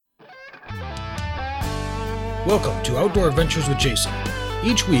Welcome to Outdoor Adventures with Jason.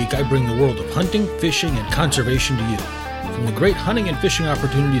 Each week I bring the world of hunting, fishing, and conservation to you. From the great hunting and fishing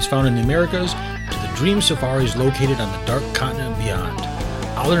opportunities found in the Americas to the dream safaris located on the dark continent and beyond.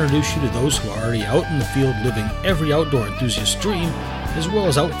 I'll introduce you to those who are already out in the field living every outdoor enthusiast's dream, as well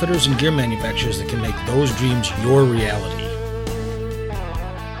as outfitters and gear manufacturers that can make those dreams your reality.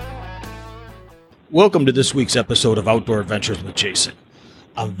 Welcome to this week's episode of Outdoor Adventures with Jason.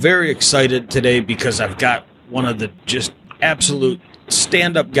 I'm very excited today because I've got one of the just absolute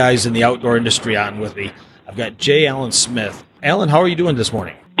stand-up guys in the outdoor industry on with me. I've got J. Alan Smith. Alan, how are you doing this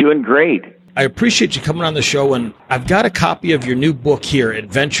morning? Doing great. I appreciate you coming on the show, and I've got a copy of your new book here,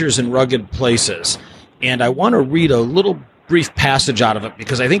 Adventures in Rugged Places, and I want to read a little brief passage out of it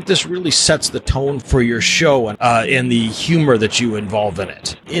because I think this really sets the tone for your show and the humor that you involve in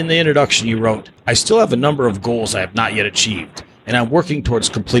it. In the introduction, you wrote, "I still have a number of goals I have not yet achieved, and I'm working towards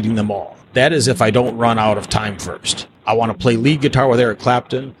completing them all. That is if I don't run out of time first. I want to play lead guitar with Eric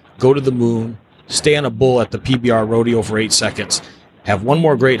Clapton, go to the moon, stay on a bull at the PBR rodeo for 8 seconds, have one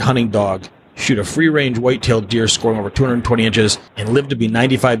more great hunting dog, shoot a free-range white-tailed deer scoring over 220 inches, and live to be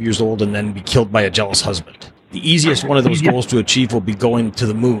 95 years old and then be killed by a jealous husband. The easiest one of those goals to achieve will be going to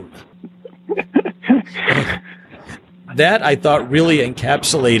the moon." That, I thought, really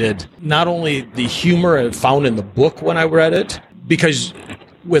encapsulated not only the humor I found in the book when I read it, because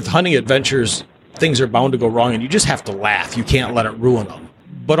with hunting adventures, things are bound to go wrong, and you just have to laugh. You can't let it ruin them.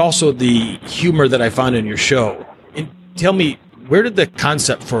 But also the humor that I found in your show. And tell me, where did the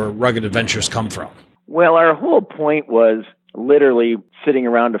concept for Rugged Adventures come from? Well, our whole point was literally sitting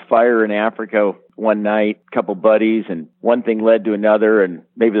around a fire in Africa one night, a couple buddies, and one thing led to another, and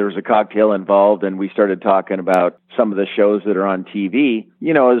maybe there was a cocktail involved, and we started talking about some of the shows that are on TV.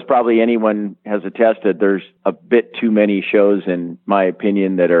 You know, as probably anyone has attested, there's a bit too many shows, in my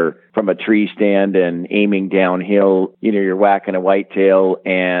opinion, that are from a tree stand and aiming downhill. You know, you're whacking a whitetail,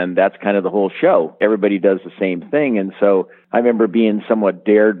 and that's kind of the whole show. Everybody does the same thing, and so I remember being somewhat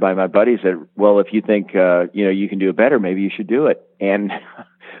dared by my buddies that, well, if you think, you can do it better, maybe you should do it. And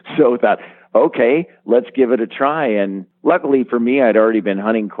so I thought, okay, let's give it a try. And luckily for me, I'd already been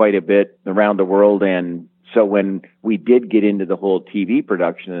hunting quite a bit around the world. And so when we did get into the whole TV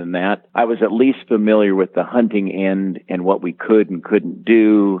production and that, I was at least familiar with the hunting end and what we could and couldn't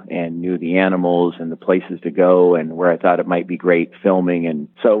do, and knew the animals and the places to go and where I thought it might be great filming. And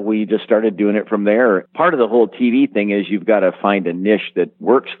so we just started doing it from there. Part of the whole TV thing is you've got to find a niche that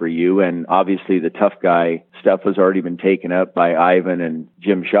works for you. And obviously the tough guy stuff has already been taken up by Ivan and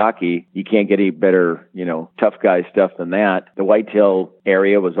Jim Shockey. You can't get any better, tough guy stuff than that. The whitetail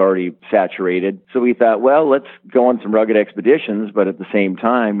area was already saturated. So we thought, well, let's go on some rugged expeditions, but at the same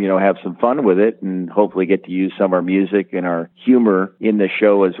time, have some fun with it and hopefully get to use some of our music and our humor in the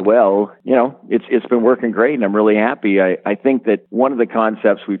show as well. It's been working great, and I'm really happy. I think that one of the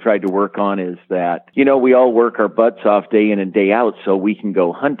concepts we've tried to work on is that, we all work our butts off day in and day out so we can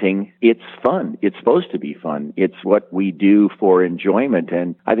go hunting. It's fun. It's supposed to be fun. It's what we do for enjoyment.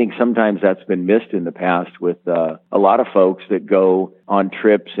 And I think sometimes that's been missed in the past with a lot of folks that go on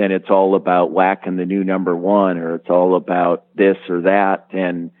trips and it's all about whacking the new number one, or it's all about this or that.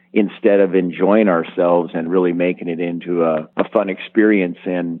 And instead of enjoying ourselves and really making it into a fun experience.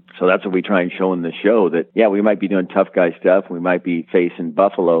 And so that's what we try and show in the show, that, yeah, we might be doing tough guy stuff. We might be facing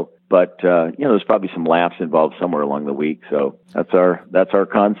buffalo, but, there's probably some laughs involved somewhere along the week. So that's our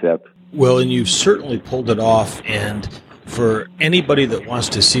concept. Well, and you've certainly pulled it off. And for anybody that wants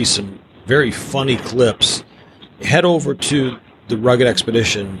to see some very funny clips, head over to the Rugged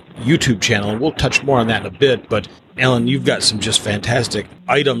Expedition YouTube channel, and we'll touch more on that in a bit. But Alan, you've got some just fantastic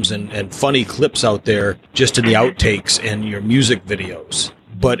items and funny clips out there just in the outtakes and your music videos.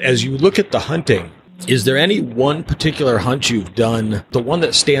 But as you look at the hunting, is there any one particular hunt you've done, the one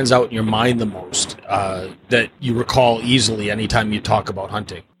that stands out in your mind the most, that you recall easily anytime you talk about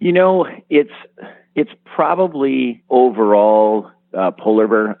hunting? It's probably overall polar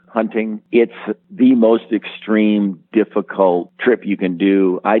bear hunting. It's the most extreme, difficult trip you can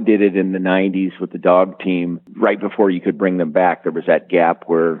do. I did it in the 90s with the dog team. Right before you could bring them back, there was that gap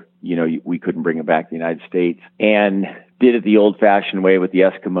where, we couldn't bring them back to the United States. And did it the old-fashioned way with the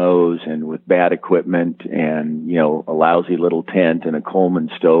Eskimos and with bad equipment and, a lousy little tent, and a Coleman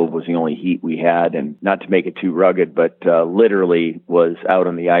stove was the only heat we had. And not to make it too rugged, but literally was out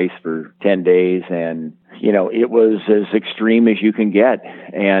on the ice for 10 days. And it was as extreme as you can get.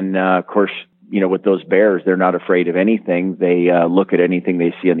 And, of course, with those bears, they're not afraid of anything. They look at anything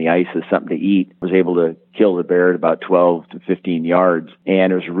they see on the ice as something to eat. I was able to kill the bear at about 12 to 15 yards,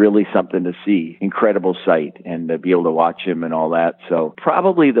 and it was really something to see. Incredible sight, and to be able to watch him and all that. So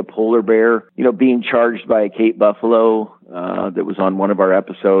probably the polar bear, being charged by a Cape buffalo, that was on one of our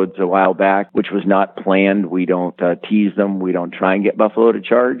episodes a while back, which was not planned. We don't tease them. We don't try and get buffalo to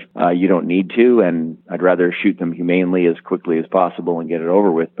charge. You don't need to, and I'd rather shoot them humanely as quickly as possible and get it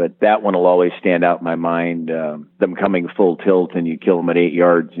over with. But that one will always stand out in my mind. Them coming full tilt and you kill them at 8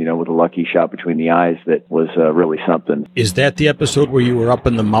 yards, with a lucky shot between the eyes, that was really something. Is that the episode where you were up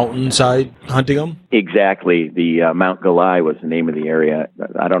in the mountainside hunting them? Exactly. The Mount Galai was the name of the area.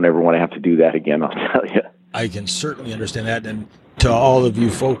 I don't ever want to have to do that again, I'll tell you. I can certainly understand that. And to all of you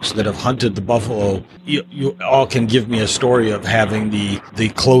folks that have hunted the buffalo, you all can give me a story of having the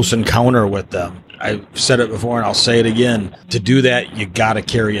close encounter with them. I've said it before and I'll say it again. To do that, you got to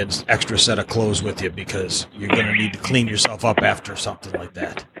carry an extra set of clothes with you, because you're going to need to clean yourself up after something like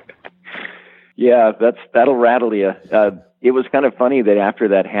that. Yeah, that'll rattle you. It was kind of funny that after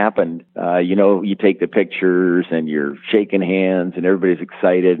that happened, you take the pictures and you're shaking hands and everybody's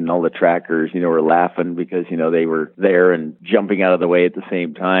excited, and all the trackers, were laughing because, they were there and jumping out of the way at the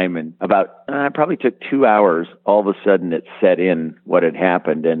same time. And about, it probably took 2 hours. All of a sudden it set in what had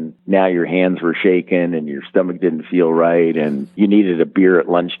happened, and now your hands were shaking and your stomach didn't feel right, and you needed a beer at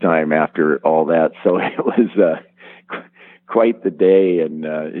lunchtime after all that. So it was, quite the day, and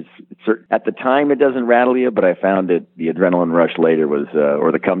it's at the time it doesn't rattle you, but I found the adrenaline rush later was,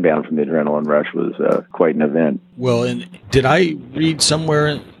 or the come down from the adrenaline rush was quite an event. Well, and did I read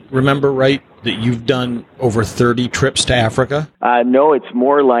somewhere, remember right, that you've done over 30 trips to Africa? No, it's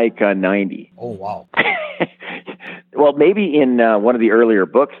more like 90. Oh, wow. Well, maybe in one of the earlier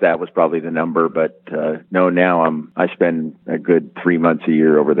books that was probably the number, but no, now I spend a good 3 months a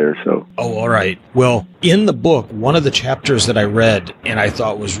year over there. So. Oh, all right. Well, in the book, one of the chapters that I read and I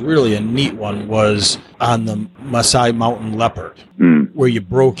thought was really a neat one was on the Masai Mountain leopard, where you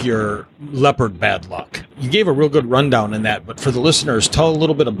broke your leopard bad luck. You gave a real good rundown in that, but for the listeners, tell a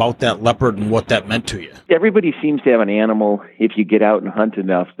little bit about that leopard and what that meant to you. Everybody seems to have an animal, if you get out and hunt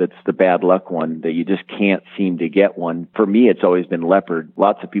enough, that's the bad luck one, that you just can't seem to get one. For me, it's always been leopard.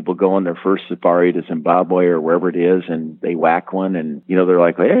 Lots of people go on their first safari to Zimbabwe or wherever it is, and they whack one, and, they're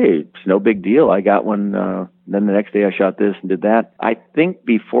like, hey, it's no big deal. I got one. Then the next day I shot this and did that. I think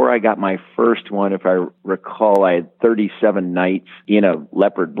before I got my first one, if I recall, I had 37 nights in a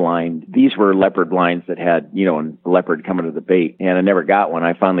leopard blind. These were leopard blinds that had, a leopard coming to the bait. And I never got one.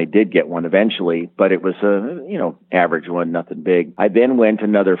 I finally did get one eventually, but it was a, average one, nothing big. I then went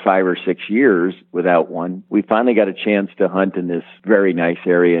another 5 or 6 years without one. We finally got a chance to hunt in this very nice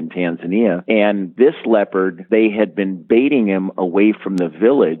area in Tanzania. And this leopard, they had been baiting him away from the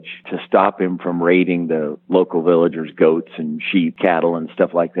village to stop him from raiding the local villagers' goats and sheep, cattle, and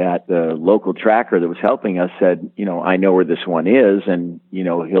stuff like that. The local tracker that was helping us said, I know where this one is, and,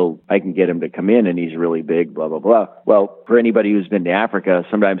 I can get him to come in, and he's really big, blah, blah, blah. Well, for anybody who's been to Africa,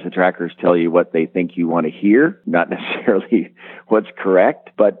 sometimes the trackers tell you what they think you want to hear, not necessarily what's correct.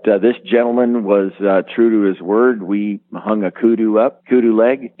 But this gentleman was true to his word. We hung a kudu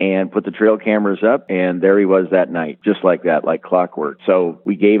leg, and put the trail cameras up, and there he was that night, just like that, like clockwork. So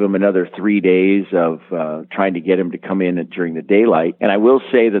we gave him another 3 days of trying to get him to come in during the daylight. And I will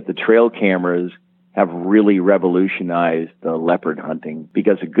say that the trail cameras have really revolutionized the leopard hunting,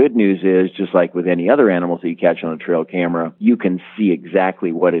 because the good news is, just like with any other animals that you catch on a trail camera, you can see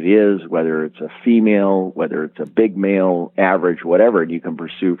exactly what it is, whether it's a female, whether it's a big male, average, whatever, and you can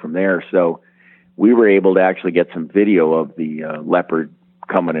pursue from there. So we were able to actually get some video of the leopard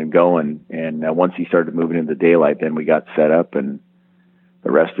coming and going. And once he started moving into daylight, then we got set up, and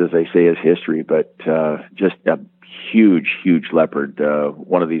the rest, as they say, is history. But just a huge leopard.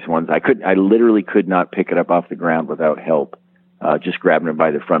 One of these ones, I literally could not pick it up off the ground without help. Just grabbing him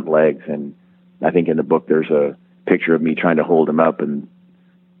by the front legs. And I think in the book there's a picture of me trying to hold him up, and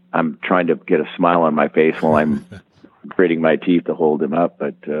I'm trying to get a smile on my face while I'm gritting my teeth to hold him up.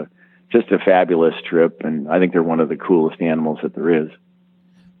 But just a fabulous trip, and I think they're one of the coolest animals that there is.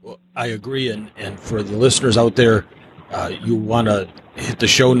 Well, I agree, and for the listeners out there, you want to hit the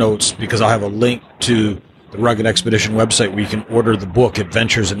show notes, because I'll have a link to the Rugged Expedition website where you can order the book,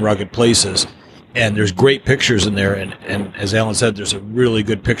 Adventures in Rugged Places. And there's great pictures in there. And as Alan said, there's a really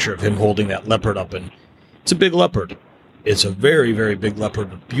good picture of him holding that leopard up. And it's a big leopard. It's a very, very big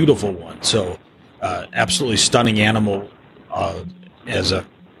leopard, a beautiful one. So absolutely stunning animal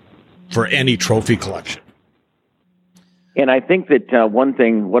for any trophy collection. And I think that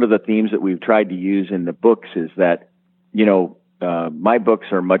one of the themes that we've tried to use in the books is that, my books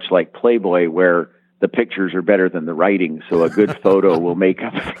are much like Playboy, where the pictures are better than the writing. So a good photo will make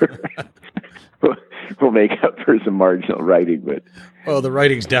up for some marginal writing. But well, the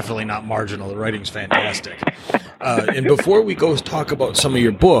writing's definitely not marginal. The writing's fantastic. And before we go talk about some of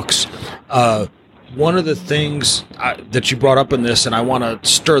your books, one of the things that you brought up in this, and I want to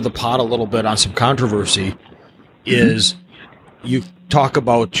stir the pot a little bit on some controversy, is you talk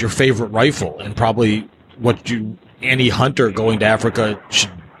about your favorite rifle and probably what any hunter going to Africa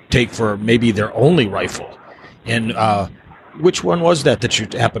should take for maybe their only rifle. And which one was that you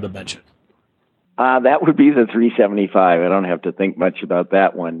happened to mention? That would be the 375. I don't have to think much about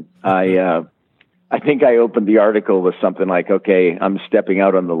that one. I think I opened the article with something like, okay, I'm stepping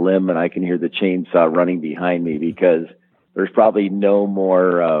out on the limb and I can hear the chainsaw running behind me, because there's probably no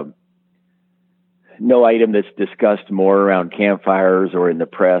item that's discussed more around campfires or in the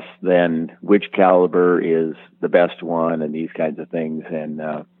press than which caliber is the best one and these kinds of things. And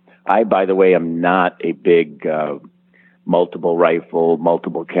I, by the way, am not a big multiple rifle,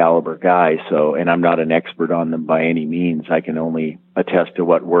 multiple caliber guy. And I'm not an expert on them by any means. I can only attest to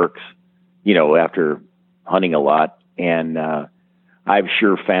what works, after hunting a lot. And I've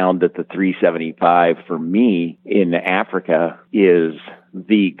sure found that the 375 for me in Africa is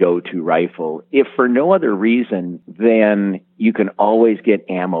the go-to rifle. If for no other reason, then you can always get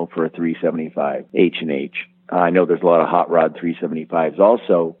ammo for a 375 H&H. I know there's a lot of hot rod 375s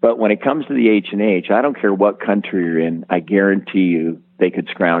also, but when it comes to the H&H, I don't care what country you're in, I guarantee you they could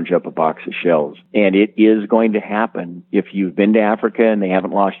scrounge up a box of shells. And it is going to happen. If you've been to Africa and they haven't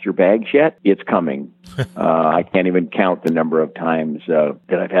lost your bags yet, it's coming. I can't even count the number of times that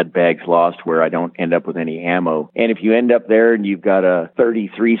I've had bags lost where I don't end up with any ammo. And if you end up there and you've got a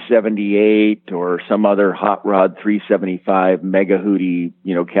 3378 or some other hot rod 375 mega hootie,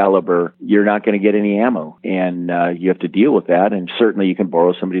 caliber, you're not going to get any ammo. And you have to deal with that. And certainly you can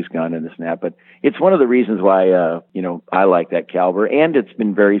borrow somebody's gun and this and that. But it's one of the reasons why, I like that caliber. And it's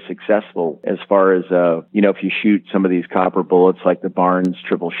been very successful as far as, if you shoot some of these copper bullets like the Barnes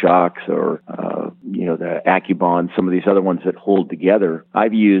triple shocks or, the AccuBond, some of these other ones that hold together.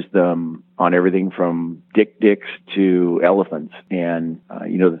 I've used them on everything from Dick-Dicks to elephants. And,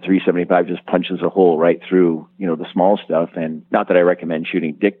 the 375 just punches a hole right through, the small stuff. And not that I recommend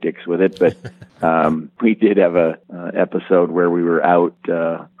shooting Dick-Dicks with it, but we did have a episode where we were out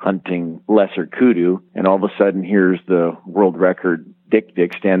hunting lesser kudu, and all of a sudden here's the world record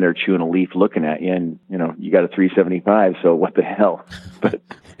Dick stand there chewing a leaf looking at you, and you got a 375, so what the hell? But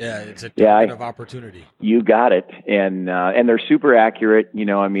yeah, it's a target of opportunity. You got it. And they're super accurate,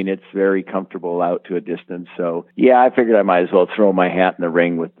 it's very comfortable out to a distance. So I figured I might as well throw my hat in the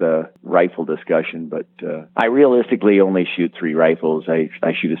ring with the rifle discussion. But I realistically only shoot 3 rifles. I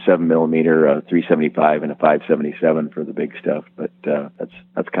shoot a 7mm, a 375, and a 577 for the big stuff. But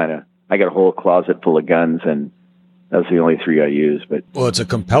that's kind of, I got a whole closet full of guns, and that's the only 3 I use. But well, it's a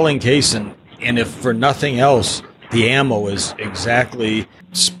compelling case, and if for nothing else, the ammo is exactly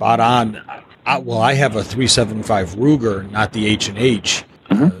spot on. I have a 375 Ruger, not the H&H.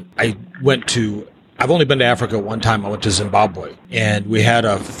 Mm-hmm. I've only been to Africa one time. I went to Zimbabwe, and we had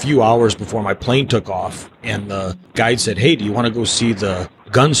a few hours before my plane took off, and the guide said, "Hey, do you want to go see the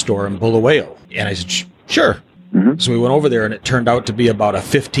gun store in Bulawayo?" And I said, "Sure." Mm-hmm. So we went over there, and it turned out to be about a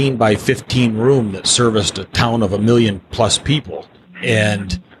 15 by 15 room that serviced a town of 1 million plus people.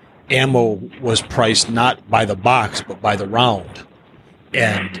 And ammo was priced not by the box, but by the round.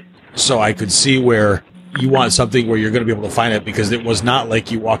 And so I could see where you want something where you're going to be able to find it, because it was not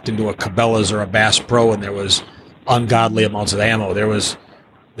like you walked into a Cabela's or a Bass Pro and there was ungodly amounts of ammo. There was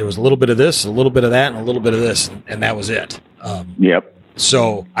a little bit of this, a little bit of that, and a little bit of this, and that was it. Yep.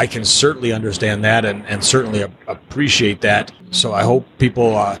 So I can certainly understand that and certainly appreciate that. So I hope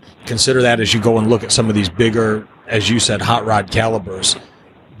people consider that as you go and look at some of these bigger, as you said, hot rod calibers.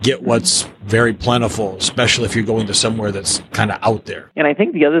 Get what's very plentiful, especially if you're going to somewhere that's kind of out there. And I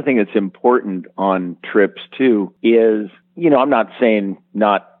think the other thing that's important on trips, too, is, I'm not saying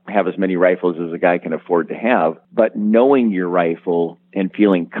not have as many rifles as a guy can afford to have, but knowing your rifle and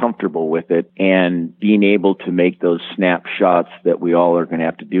feeling comfortable with it and being able to make those snapshots that we all are going to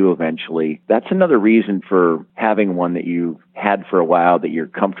have to do eventually, that's another reason for having one that you've had for a while, that you're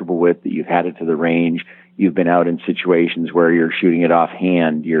comfortable with, that you've had it to the range. You've been out in situations where you're shooting it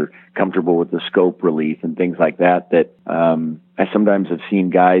offhand. You're comfortable with the scope relief and things like that. I sometimes have seen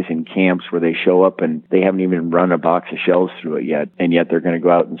guys in camps where they show up and they haven't even run a box of shells through it yet. And yet they're going to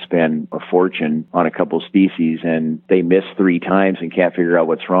go out and spend a fortune on a couple species, and they miss 3 times and can't figure out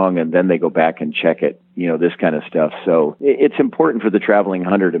what's wrong, and then they go back and check it, this kind of stuff. So it's important for the traveling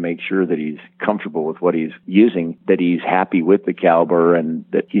hunter to make sure that he's comfortable with what he's using, that he's happy with the caliber, and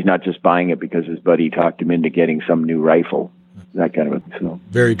that he's not just buying it because his buddy talked him into getting some new rifle, that kind of thing. So.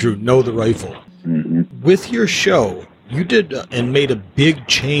 Very true. Know the rifle. Mm-hmm. With your show, you did and made a big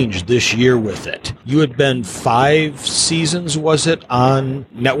change this year with it. You had been 5 seasons, was it, on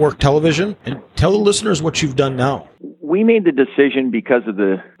network television? And tell the listeners what you've done now. We made the decision because of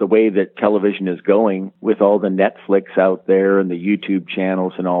the way that television is going with all the Netflix out there and the YouTube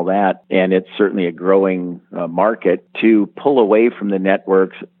channels and all that, and it's certainly a growing market, to pull away from the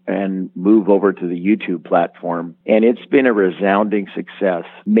networks and move over to the YouTube platform. And it's been a resounding success.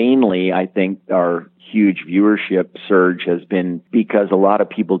 Mainly, I think our huge viewership surge has been because a lot of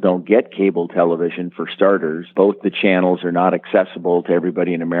people don't get cable television, for starters. Both the channels are not accessible to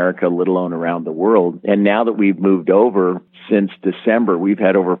everybody in America, let alone around the world. And now that we've moved over, since December, we've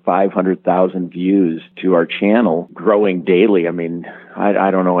had over 500,000 views to our channel, growing daily. I mean,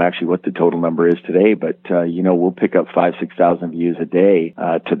 I don't know actually what the total number is today, but, we'll pick up 5,000-6,000 views a day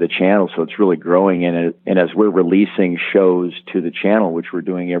to the channel. So it's really growing. And as we're releasing shows to the channel, which we're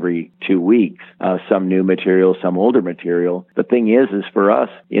doing every 2 weeks, some new material, some older material, the thing is for us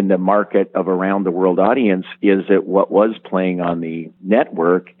in the market of around the world audience is that what was playing on the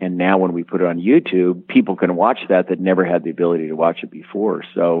network, and now when we put it on YouTube, people can watch that never had the ability to watch it before.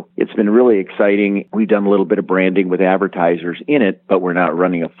 So it's been really exciting. We've done a little bit of branding with advertisers in it, but we're not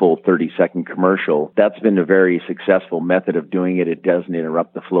running a full 30-second commercial. That's been a very successful method of doing it. It doesn't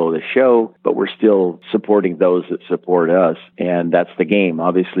interrupt the flow of the show, but we're still supporting those that support us, and that's the game.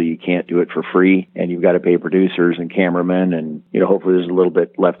 Obviously, you can't do it for free, and you've got to pay producers and cameramen, and hopefully there's a little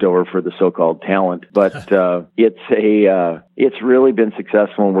bit left over for the so-called talent. But it's really been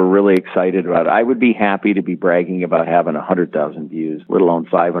successful, and we're really excited about it. I would be happy to be bragging about having 100,000 views, let alone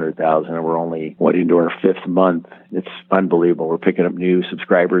 500,000, and we're only into our 5th month. It's unbelievable. We're picking up new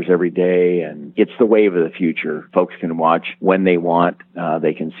subscribers every day, and it's the wave of the future. Folks can watch when they want.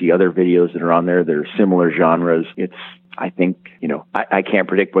 They can see other videos that are on there that are similar genres. I think, I can't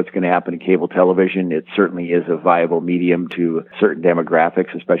predict what's going to happen in cable television. It certainly is a viable medium to certain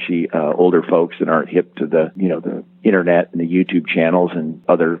demographics, especially older folks that aren't hip to the internet and the YouTube channels and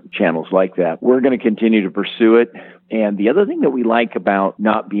other channels like that. We're going to continue to pursue it. And the other thing that we like about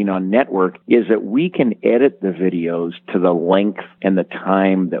not being on network is that we can edit the videos to the length and the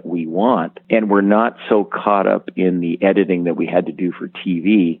time that we want. And we're not so caught up in the editing that we had to do for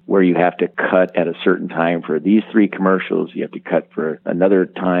TV, where you have to cut at a certain time for these 3 commercials. You have to cut for another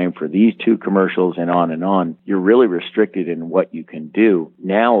time for these 2 commercials, and on and on. You're really restricted in what you can do.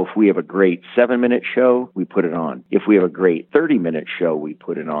 Now, if we have a great 7-minute show, we put it on. If we have a great 30-minute show, we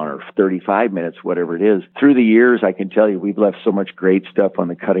put it on, or 35 minutes, whatever it is. Through the years, I can tell you we've left so much great stuff on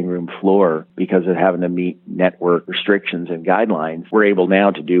the cutting room floor because of having to meet network restrictions and guidelines. We're able now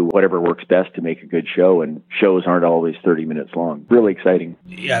to do whatever works best to make a good show, and shows aren't always 30 minutes long. Really exciting.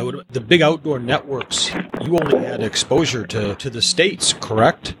 Yeah, the big outdoor networks, you only had exposure to the States,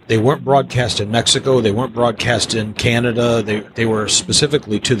 correct? They weren't broadcast in Mexico. They weren't broadcast in Canada. They were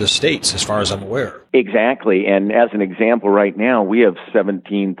specifically to the States, as far as I'm aware. Exactly. And as an example, right now, we have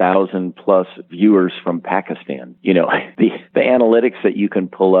 17,000 plus viewers from Pakistan. The analytics that you can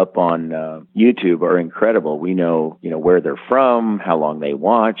pull up on YouTube are incredible. We know, where they're from, how long they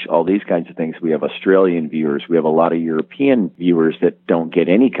watch, all these kinds of things. We have Australian viewers. We have a lot of European viewers that don't get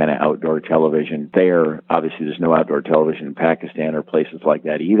any kind of outdoor television there. Obviously, there's no outdoor television in Pakistan or places like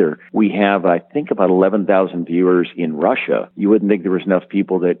that either. We have, I think, about 11,000 viewers in Russia. You wouldn't think there was enough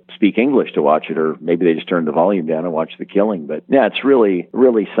people that speak English to watch it, or maybe they just turned the volume down and watched The Killing. But yeah, it's really,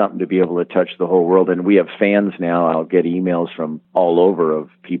 really something to be able to touch the whole world. And we have fans now. I'll get emails from all over of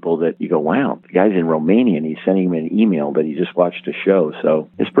people that you go, wow, the guy's in Romania and he's sending me an email that he just watched a show. So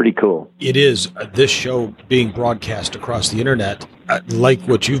it's pretty cool. It is. This show being broadcast across the internet, like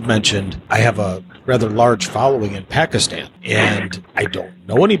what you've mentioned, I have a rather large following in Pakistan, and I don't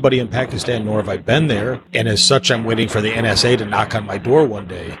know anybody in Pakistan, nor have I been there. And as such, I'm waiting for the NSA to knock on my door one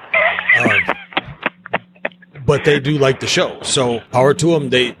day. But they do like the show, so power to them.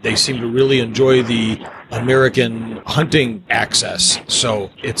 They seem to really enjoy the American hunting access. So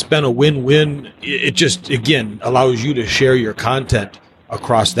it's been a win-win. It just, again, allows you to share your content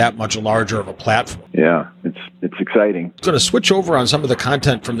across that much larger of a platform. Yeah, it's exciting. I'm going to switch over on some of the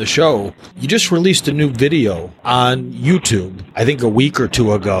content from the show. You just released a new video on YouTube, I think a week or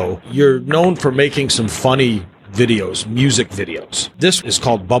 2 ago. You're known for making some funny videos, music videos. This is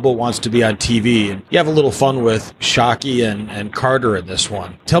called Bubba Wants to Be on TV, and you have a little fun with Shockey and Carter in this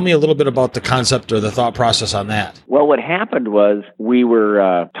one. Tell me a little bit about the concept or the thought process on that. Well, what happened was we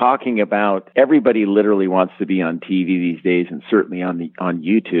were talking about everybody literally wants to be on TV these days, and certainly on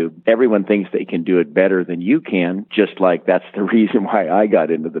YouTube. Everyone thinks they can do it better than you can, just like that's the reason why I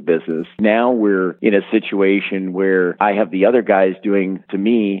got into the business. Now we're in a situation where I have the other guys doing to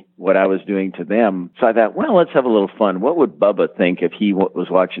me what I was doing to them. So I thought, well, let's have a little fun. What would Bubba think if he was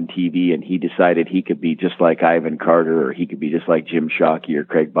watching TV and he decided he could be just like Ivan Carter, or he could be just like Jim Shockey or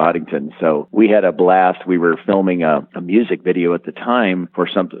Craig Boddington? So we had a blast. We were filming a music video at the time for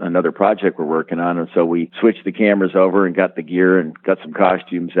another project we're working on. And so we switched the cameras over and got the gear and got some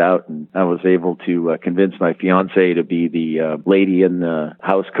costumes out. And I was able to convince my fiance to be the lady in the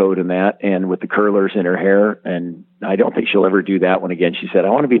house coat and that, and with the curlers in her hair. And I don't think she'll ever do that one again. She said, I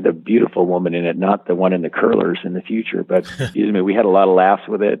want to be the beautiful woman in it, not the one in the curlers in the future. But excuse me, we had a lot of laughs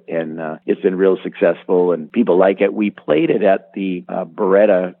with it, and it's been real successful, and people like it. We played it at the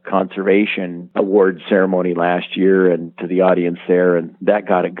Beretta Conservation Award ceremony last year, and to the audience there, and that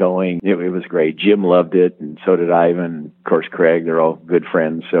got it going. It was great. Jim loved it, and so did Ivan. Of course, Craig. They're all good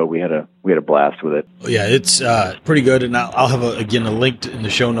friends, so we had a blast with it. Yeah, it's pretty good, and I'll have, a link in the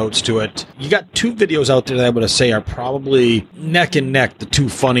show notes to it. You got two videos out there that I would say are probably neck and neck the two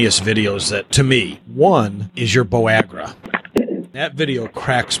funniest videos that, to me. One is your Boagra. That video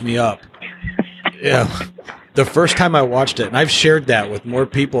cracks me up. Yeah. The first time I watched it, and I've shared that with more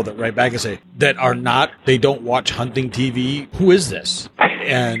people that write back and say, they don't watch hunting TV. Who is this?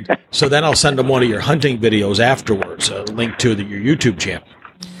 And so then I'll send them one of your hunting videos afterwards, a link to your YouTube channel.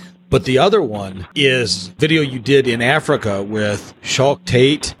 But the other one is video you did in Africa with Shulk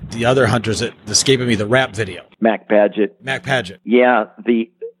Tate, the other hunters that escaping me, the rap video. Mac Padgett. Yeah,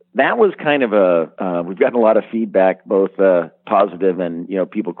 that was kind of we've gotten a lot of feedback, both positive and,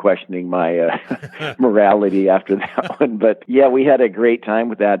 people questioning my morality after that one. But yeah, we had a great time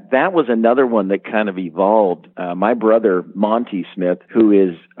with that. That was another one that kind of evolved. My brother, Monty Smith, who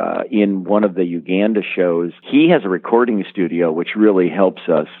is in one of the Uganda shows, he has a recording studio, which really helps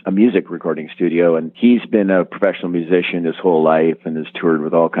us, a music recording studio. And he's been a professional musician his whole life and has toured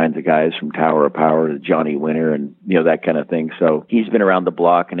with all kinds of guys from Tower of Power to Johnny Winter and, that kind of thing. So he's been around the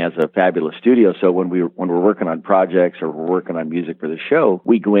block and has a fabulous studio. So when we're working on projects or we're working on music for the show,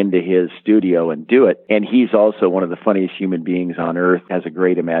 we go into his studio and do it. And he's also one of the funniest human beings on earth, has a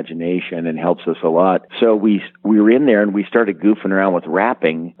great imagination and helps us a lot. So we were in there and we started goofing around with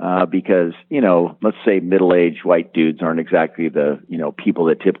rapping because, let's say middle-aged white dudes aren't exactly the, people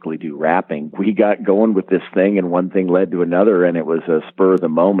that typically do rapping. We got going with this thing and one thing led to another, and it was a spur of the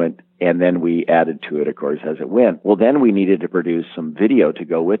moment. And then we added to it, of course, as it went. Well, then we needed to produce some video to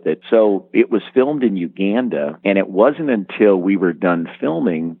go with it. So it was filmed in Uganda, and it wasn't until we were done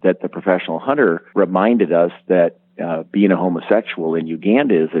filming that the professional hunter reminded us that being a homosexual in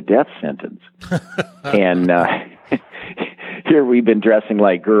Uganda is a death sentence. And here we've been dressing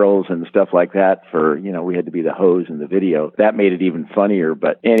like girls and stuff like that for, we had to be the hose in the video. That made it even funnier.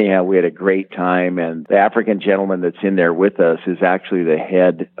 But anyhow, we had a great time. And the African gentleman that's in there with us is actually the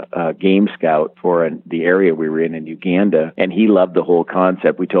head game scout for the area we were in Uganda. And he loved the whole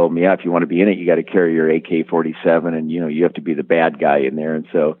concept. We told him, yeah, if you want to be in it, you got to carry your AK-47 and, you have to be the bad guy in there. And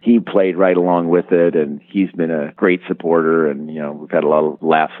so he played right along with it. And he's been a great supporter. And, we've had a lot of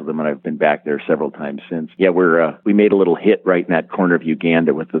laughs with him. And I've been back there several times since. Yeah, we made a little hit right in that corner of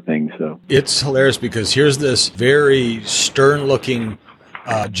Uganda with the thing. So it's hilarious because here's this very stern-looking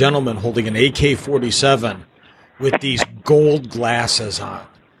gentleman holding an AK-47 with these gold glasses on,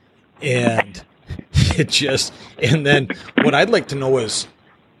 and and then what I'd like to know is,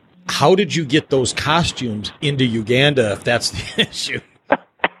 how did you get those costumes into Uganda if that's the issue?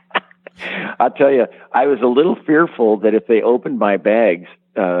 I'll tell you, I was a little fearful that if they opened my bags,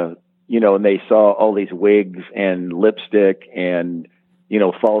 and they saw all these wigs and lipstick and,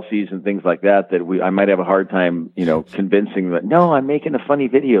 falsies and things like that, I might have a hard time, convincing them that, no, I'm making a funny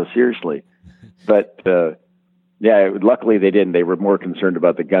video, seriously. But, luckily they didn't. They were more concerned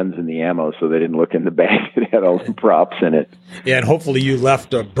about the guns and the ammo, so they didn't look in the bag. It had all the props in it. Yeah, and hopefully you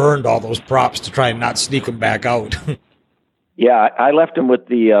burned all those props to try and not sneak them back out. Yeah, I left them with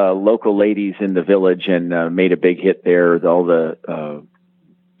the local ladies in the village and made a big hit there. All the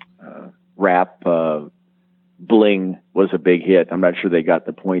rap bling was a big hit. I'm not sure they got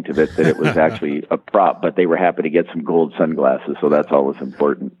the point of it, that it was actually a prop, but they were happy to get some gold sunglasses, so that's always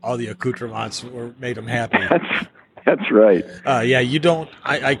important. All the accoutrements made them happy. That's right.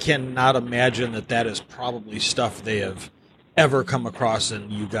 I cannot imagine that is probably stuff they have ever come across in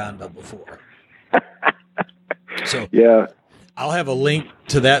Uganda before. So yeah. I'll have a link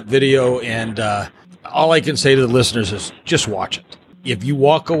to that video, and all I can say to the listeners is just watch it. If you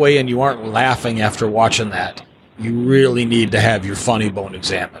walk away and you aren't laughing after watching that, you really need to have your funny bone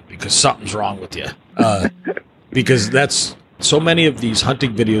examined, because something's wrong with you. Because that's so many of these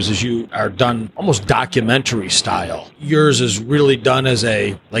hunting videos, as you are done almost documentary style. Yours is really done as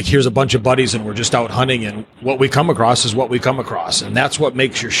here's a bunch of buddies and we're just out hunting, and what we come across is what we come across. And that's what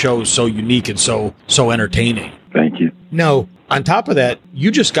makes your show so unique and so entertaining. Thank you. Now, on top of that, you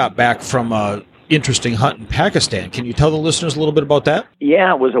just got back from a interesting hunt in Pakistan. Can you tell the listeners a little bit about that?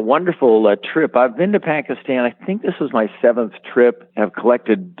 Yeah, it was a wonderful trip. I've been to Pakistan. I think this was my 7th trip. I've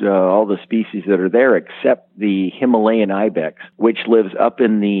collected all the species that are there except the Himalayan ibex, which lives up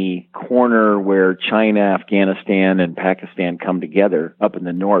in the corner where China, Afghanistan, and Pakistan come together up in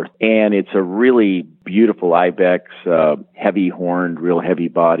the north. And it's a really beautiful ibex, heavy horned, real heavy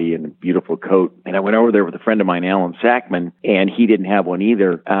body, and a beautiful coat. And I went over there with a friend of mine, Alan Sackman, and he didn't have one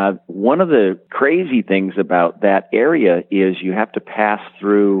either. One of the crazy things about that area is you have to pass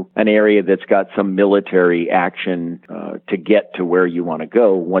through an area that's got some military action to get to where you want to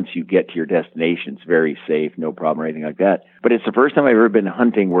go. Once you get to your destination, it's very safe, no problem or anything like that. But it's the first time I've ever been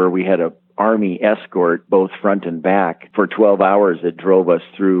hunting where we had a Army escort, both front and back, for 12 hours that drove us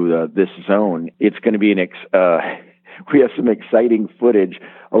through this zone. It's going to be we have some exciting footage.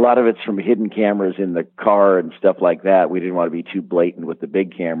 A lot of it's from hidden cameras in the car and stuff like that. We didn't want to be too blatant with the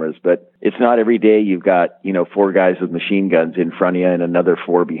big cameras, but it's not every day you've got, 4 guys with machine guns in front of you and another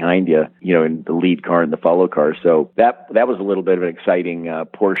 4 behind you, in the lead car and the follow car. So that was a little bit of an exciting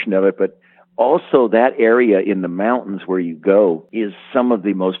portion of it, but also, that area in the mountains where you go is some of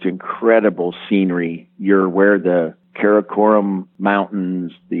the most incredible scenery. You're where the Karakoram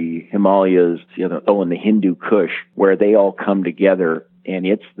Mountains, the Himalayas, and the Hindu Kush, where they all come together. And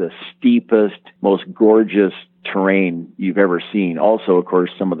it's the steepest, most gorgeous terrain you've ever seen. Also, of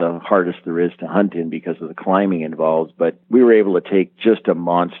course, some of the hardest there is to hunt in because of the climbing involved. But we were able to take just a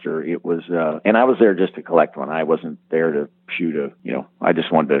monster. It was, and I was there just to collect one. I wasn't there to shoot I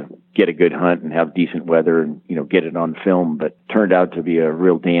just wanted to get a good hunt and have decent weather and, get it on film. But turned out to be a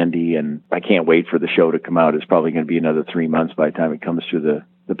real dandy, and I can't wait for the show to come out. It's probably going to be another 3 months by the time it comes through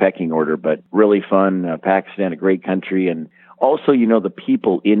the pecking order. But really fun. Pakistan, a great country. And also, the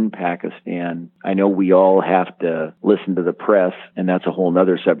people in Pakistan, I know we all have to listen to the press, and that's a whole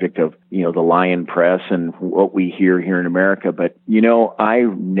other subject of, the lion press and what we hear here in America. But, I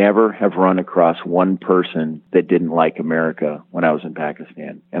never have run across one person that didn't like America when I was in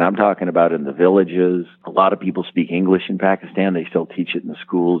Pakistan. And I'm talking about in the villages. A lot of people speak English in Pakistan. They still teach it in the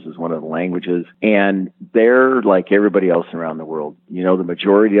schools as one of the languages. And they're like everybody else around the world. The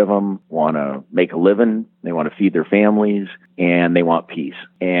majority of them want to make a living. They want to feed their families, and they want peace.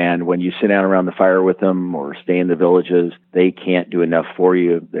 And when you sit down around the fire with them or stay in the villages, they can't do enough for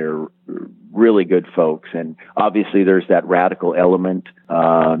you. They're really good folks. And obviously there's that radical element,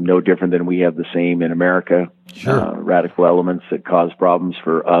 no different than we have the same in America. Sure. Radical elements that cause problems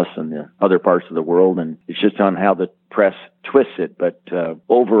for us and the other parts of the world. And it's just on how the press twists it. But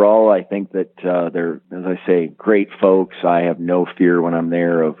overall, I think that they're, as I say, great folks. I have no fear when I'm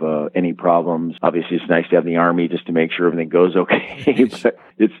there of any problems. Obviously, it's nice to have the Army just to make sure everything goes okay. But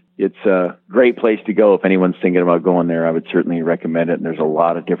it's a great place to go. If anyone's thinking about going there, I would certainly recommend it. And there's a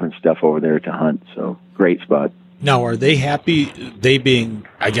lot of different stuff over there to hunt. So great spot. Now, are they happy, they being,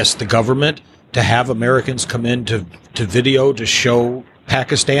 I guess, the government, to have Americans come in to video to show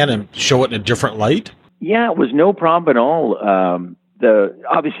Pakistan and show it in a different light? Yeah, it was no problem at all.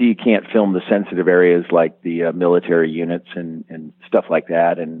 Obviously you can't film the sensitive areas like the military units and stuff like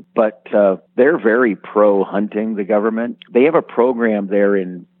that. But they're very pro hunting, the government. They have a program there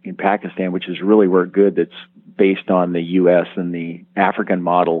in Pakistan, which is really worked good. That's based on the U.S. and the African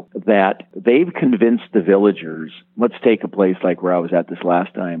model, that they've convinced the villagers. Let's take a place like where I was at this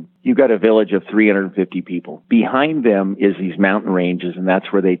last time. You've got a village of 350 people. Behind them is these mountain ranges, and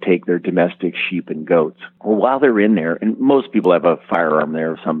that's where they take their domestic sheep and goats. Well, while they're in there, and most people have a firearm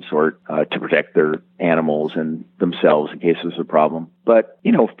there of some sort to protect their animals and themselves in case there's a problem. But,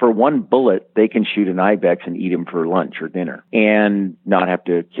 for one bullet, they can shoot an ibex and eat him for lunch or dinner and not have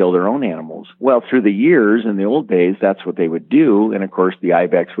to kill their own animals. Well, through the years, in the old days, that's what they would do. And, of course, the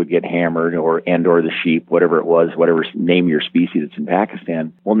ibex would get hammered or the sheep, whatever it was, whatever name your species that's in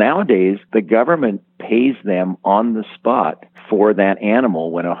Pakistan. Well, nowadays, the government pays them on the spot for that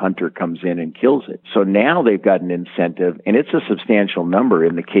animal when a hunter comes in and kills it. So now they've got an incentive, and it's a substantial number.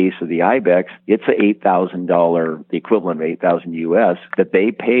 In the case of the ibex, it's a $8,000, the equivalent of $8,000 US, that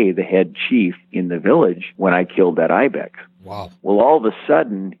they pay the head chief in the village when I killed that ibex. Wow. Well, all of a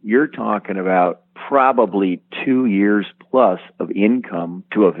sudden, you're talking about probably 2 years plus of income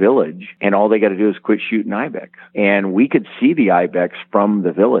to a village, and all they got to do is quit shooting ibex. And we could see the ibex from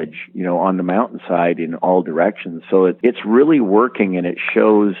the village, on the mountainside in all directions. So it's really working, and it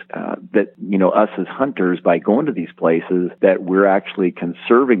shows that, us as hunters, by going to these places, that we're actually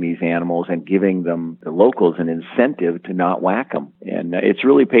conserving these animals and giving them, the locals, an incentive to not whack them. And it's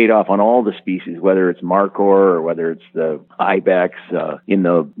really paid off on all the species, whether it's markhor or whether it's the ibex. In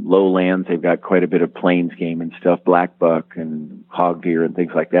the lowlands, they've got quite a bit of plains game and stuff, black buck and hog deer and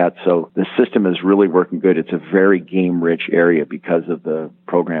things like that. So the system is really working good. It's a very game-rich area because of the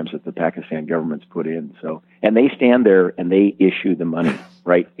programs that the Pakistan government's put in. So, and they stand there and they issue the money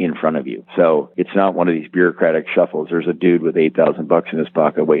right in front of you. So it's not one of these bureaucratic shuffles. There's a dude with $8,000 in his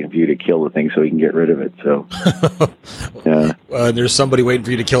pocket waiting for you to kill the thing so he can get rid of it. So there's somebody waiting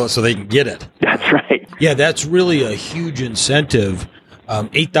for you to kill it so they can get it. That's right. Yeah, that's really a huge incentive.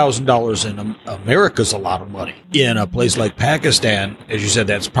 $8,000 in America is a lot of money. In a place like Pakistan, as you said,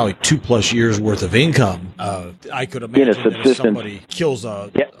 that's probably 2+ years worth of income. I could imagine that if somebody kills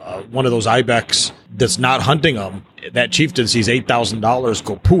one of those ibex that's not hunting them, that chieftain sees $8,000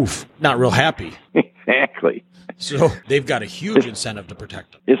 go poof, not real happy. Exactly. So they've got a huge incentive to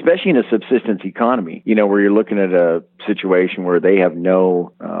protect them. Especially in a subsistence economy, where you're looking at a situation where they have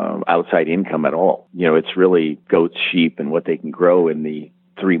no outside income at all. It's really goats, sheep, and what they can grow in the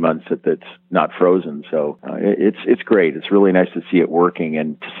 3 months that's not frozen. So it's great. It's really nice to see it working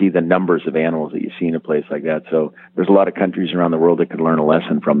and to see the numbers of animals that you see in a place like that. So there's a lot of countries around the world that could learn a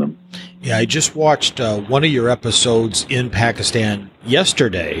lesson from them. Yeah, I just watched one of your episodes in Pakistan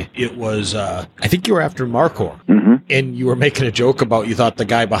yesterday. It was, I think you were after markhor. Mm-hmm. And you were making a joke about you thought the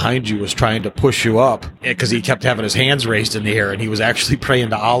guy behind you was trying to push you up because he kept having his hands raised in the air and he was actually praying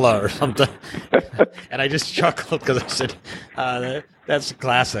to Allah or something. And I just chuckled because I said, that's a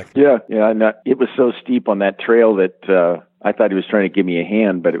classic. Yeah. It was so steep on that trail that I thought he was trying to give me a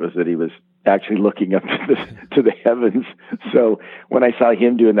hand, but it was that he was actually looking up to the heavens. So when I saw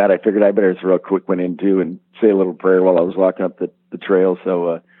him doing that, I figured I better throw a quick one in too and say a little prayer while I was walking up the trail.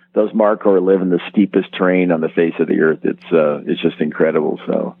 So those markhor live in the steepest terrain on the face of the earth. It's just incredible.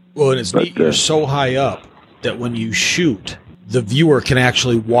 So well, and it's neat. You're so high up that when you shoot, the viewer can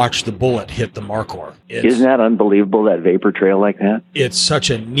actually watch the bullet hit the markhor. Isn't that unbelievable, that vapor trail like that? It's such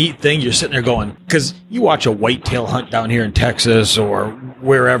a neat thing. You're sitting there going, because you watch a whitetail hunt down here in Texas or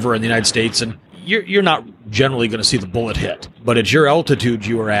wherever in the United States, and you're not generally going to see the bullet hit. But at your altitude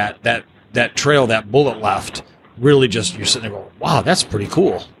you were at, that trail, that bullet left, really just, you're sitting there going, wow, that's pretty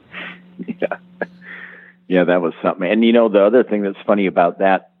cool. Yeah, that was something. And the other thing that's funny about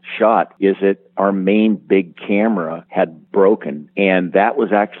that shot is that our main big camera had broken, and that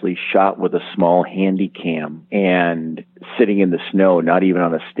was actually shot with a small handy cam and sitting in the snow, not even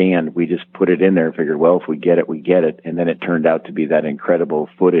on a stand. We just put it in there and figured, well, if we get it, we get it. And then it turned out to be that incredible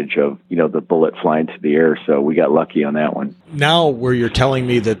footage of, the bullet flying through the air. So we got lucky on that one. Now where you're telling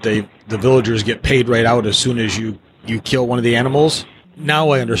me that the villagers get paid right out as soon as you kill one of the animals, now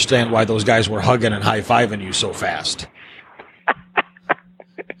I understand why those guys were hugging and high-fiving you so fast.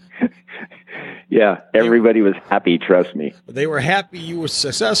 Yeah, everybody was happy, trust me. They were happy you were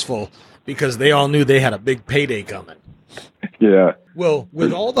successful because they all knew they had a big payday coming. Yeah. Well,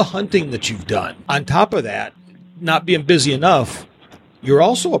 with all the hunting that you've done, on top of that, not being busy enough, you're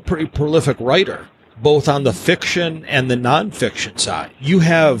also a pretty prolific writer, both on the fiction and the nonfiction side. You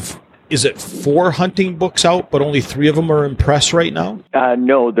have, is it 4 hunting books out, but only 3 of them are in press right now?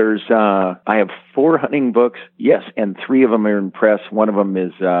 No, I have 4 hunting books, yes, and 3 of them are in press. One of them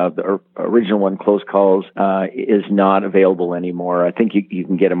is the original one, Close Calls, is not available anymore. I think you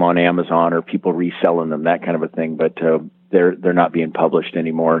can get them on Amazon or people reselling them, that kind of a thing, but they're not being published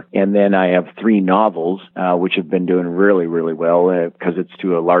anymore. And then I have 3 novels, which have been doing really, really well because it's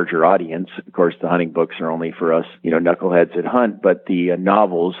to a larger audience. Of course, the hunting books are only for us, knuckleheads that hunt, but the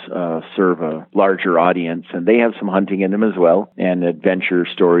novels serve a larger audience, and they have some hunting in them as well, and adventure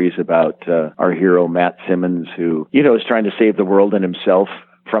stories about our hero, Matt Simmons, who, is trying to save the world and himself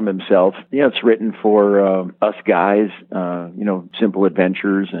from himself. It's written for us guys, simple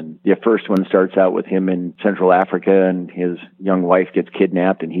adventures. And the first one starts out with him in Central Africa, and his young wife gets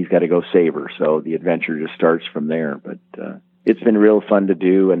kidnapped, and he's got to go save her. So the adventure just starts from there. But it's been real fun to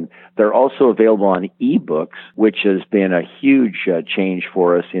do. And they're also available on ebooks, which has been a huge change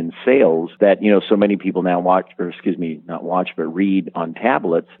for us in sales that, so many people now read on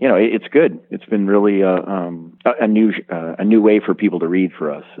tablets. It's good. It's been really a new way for people to read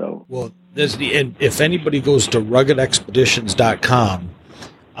for us. So, well, and if anybody goes to ruggedexpeditions.com,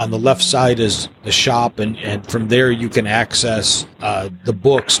 On the left side is the shop, and from there you can access the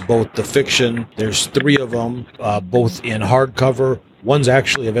books, both the fiction. There's 3 of them, both in hardcover. One's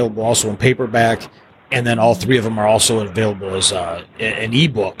actually available also in paperback, and then all 3 of them are also available as an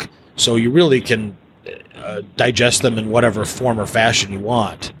ebook. So you really can digest them in whatever form or fashion you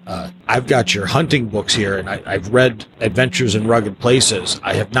want. I've got your hunting books here, and I've read Adventures in Rugged Places.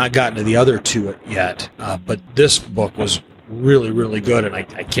 I have not gotten to the other 2 yet, but this book was really, really good, and I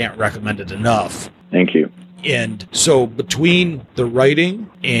can't recommend it enough. Thank you. And so between the writing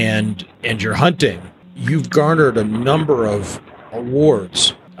and your hunting, you've garnered a number of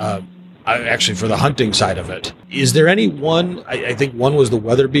awards, actually for the hunting side of it. Is there any one, I think one was the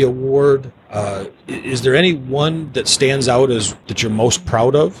Weatherby Award. Is there any one that stands out as that you're most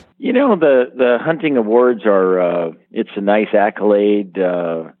proud of? You know, the hunting awards are, it's a nice accolade.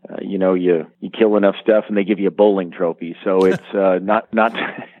 You know, you kill enough stuff and they give you a bowling trophy. So it's not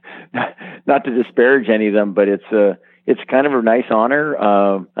to disparage any of them, but it's kind of a nice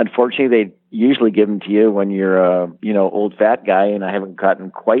honor. Unfortunately, they usually give them to you when you're a, old fat guy, and I haven't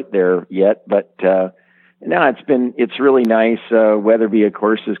gotten quite there yet, but, no, it's really nice. Weatherby, of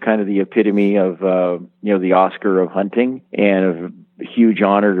course, is kind of the epitome of, the Oscar of hunting, and a huge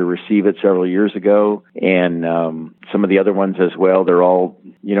honor to receive it several years ago. And, some of the other ones as well, they're all,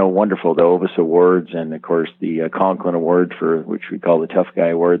 wonderful. The Ovis Awards, and of course the Conklin Award, for which we call the Tough Guy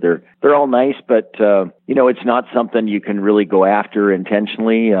Award. They're all nice, but, it's not something you can really go after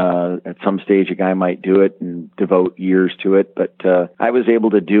intentionally. At some stage, a guy might do it and devote years to it, but, I was able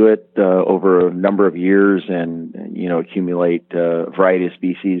to do it, over a number of years and, accumulate a variety of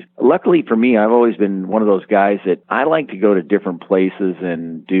species. Luckily for me, I've always been one of those guys that I like to go to different places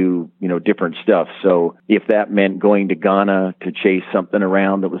and do, different stuff. So if that meant going to Ghana to chase something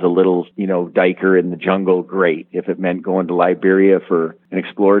around that was a little, diker in the jungle, great. If it meant going to Liberia for an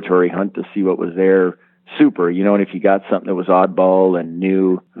exploratory hunt to see what was there, super. And if you got something that was oddball and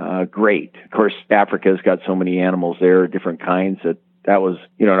new, great. Of course, Africa's got so many animals there, different kinds, that was,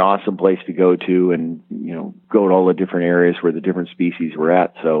 an awesome place to go to, and, go to all the different areas where the different species were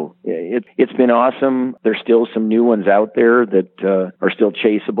at. So it's been awesome. There's still some new ones out there that are still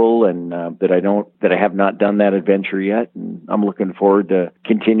chaseable, and that I have not done that adventure yet. And I'm looking forward to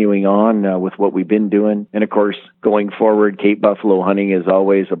continuing on with what we've been doing. And of course, going forward, Cape Buffalo hunting is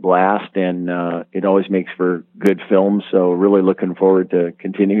always a blast, and it always makes for good films. So really looking forward to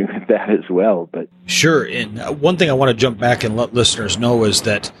continuing with that as well. But sure. And one thing I want to jump back and let listeners know is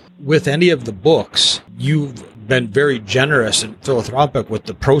that with any of the books, you've been very generous and philanthropic with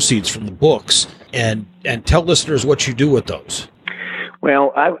the proceeds from the books, and tell listeners what you do with those.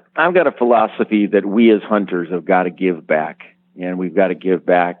 Well, I've got a philosophy that we as hunters have got to give back. And we've got to give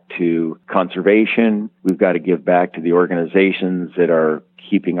back to conservation. We've got to give back to the organizations that are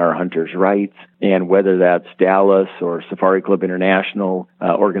keeping our hunters' rights. And whether that's Dallas or Safari Club International,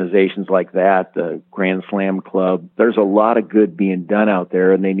 organizations like that, the Grand Slam Club, there's a lot of good being done out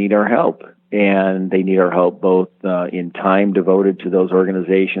there, and they need our help. And they need our help both in time devoted to those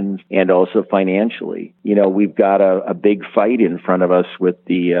organizations and also financially. We've got a big fight in front of us with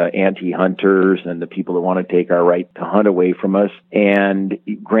the anti-hunters and the people that want to take our right to hunt away from us. And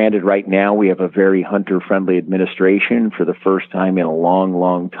granted, right now we have a very hunter-friendly administration for the first time in a long,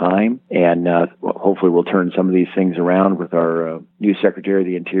 long time. And hopefully we'll turn some of these things around with our new Secretary of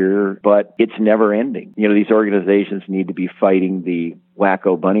the Interior. But it's never ending. These organizations need to be fighting the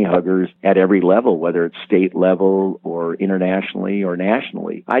wacko bunny huggers at every level, whether it's state level or internationally or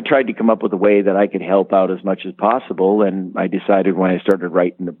nationally. I tried to come up with a way that I could help out as much as possible, and I decided when I started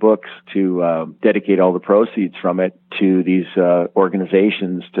writing the books to dedicate all the proceeds from it to these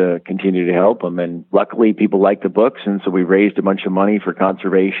organizations to continue to help them. And luckily, people like the books, and so we raised a bunch of money for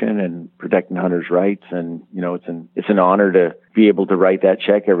conservation and protecting hunters' rights. And it's an honor to be able to write that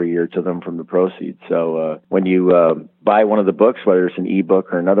check every year to them from the proceeds. So when you buy one of the books, whether it's an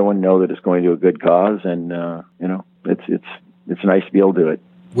ebook or another one, know that it's going to a good cause, and it's nice to be able to do it.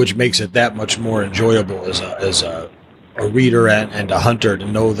 Which makes it that much more enjoyable as a reader and a hunter to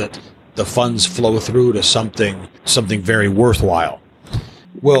know that the funds flow through to something very worthwhile.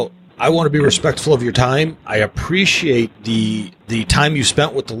 Well, I want to be respectful of your time. I appreciate the time you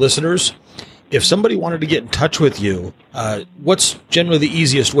spent with the listeners. If somebody wanted to get in touch with you, what's generally the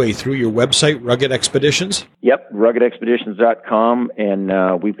easiest way? Through your website, Rugged Expeditions? Yep, ruggedexpeditions.com,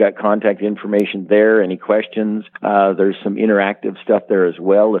 and we've got contact information there. Any questions? There's some interactive stuff there as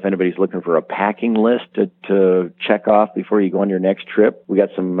well. If anybody's looking for a packing list to check off before you go on your next trip, we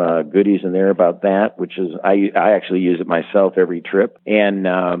got some goodies in there about that, which is I actually use it myself every trip. And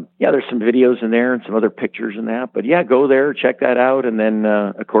there's some videos in there and some other pictures in that. But yeah, go there, check that out, and then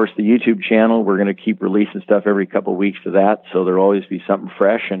of course the YouTube channel. We're going to keep releasing stuff every couple of weeks to that, so there'll always be something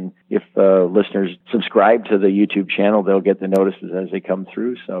fresh. And if listeners subscribe to the YouTube channel, they'll get the notices as they come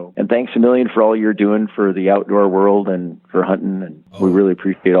through. So, and thanks a million for all you're doing for the outdoor world and for hunting. And we really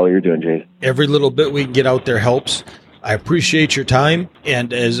appreciate all you're doing, Jason. Every little bit we can get out there helps. I appreciate your time.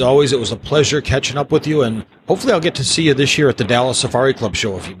 And as always, it was a pleasure catching up with you. And hopefully I'll get to see you this year at the Dallas Safari Club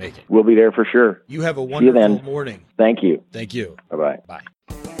show if you make it. We'll be there for sure. You have a wonderful morning. Thank you. Thank you. Bye-bye. Bye.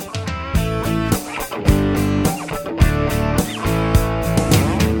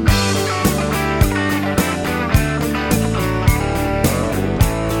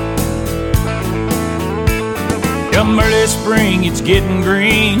 Come early spring, it's getting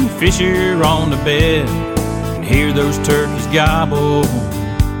green. Fish are on the bed, and hear those turkeys gobble.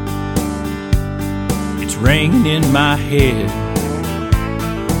 It's ringing in my head.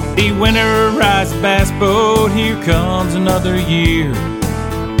 The winterized bass boat, here comes another year.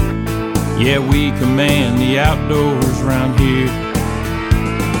 Yeah, we command the outdoors round here.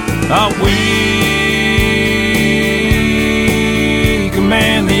 Oh, we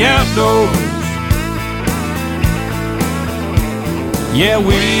command the outdoors. Yeah,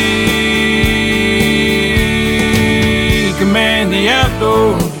 we command the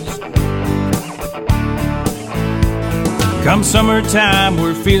outdoors. Come summertime,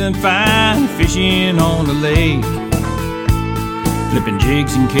 we're feeling fine, fishing on the lake, flipping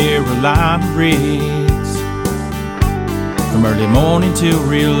jigs in Carolina rigs, from early morning till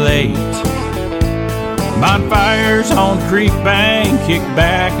real late. Bonfires on the creek bank, kick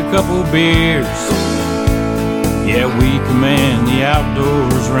back a couple beers. Yeah, we command the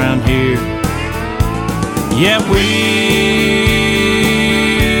outdoors around here. Yeah, we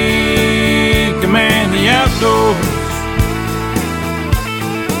command the outdoors.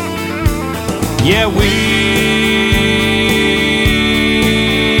 Yeah, we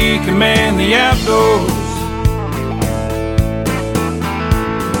command the outdoors.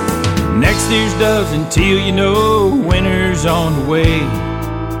 Next year's doves until you know winter's on the way.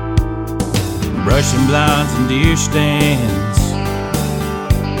 Brushing blinds and deer stands,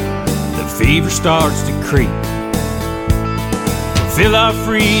 the fever starts to creep. Fill our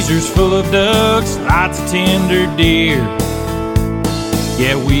freezers full of ducks, lots of tender deer.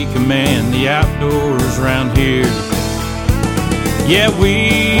 Yeah, we command the outdoors around here. Yeah, we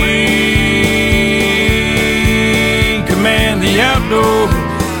command the outdoors.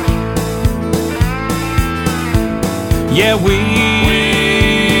 Yeah, we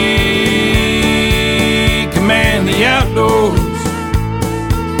command the outdoors.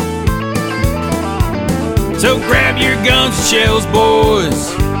 So grab your guns and shells,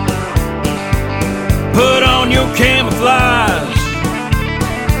 boys. Put on your camouflage,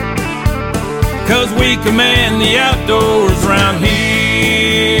 'cause we command the outdoors round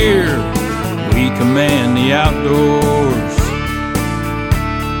here. We command the outdoors.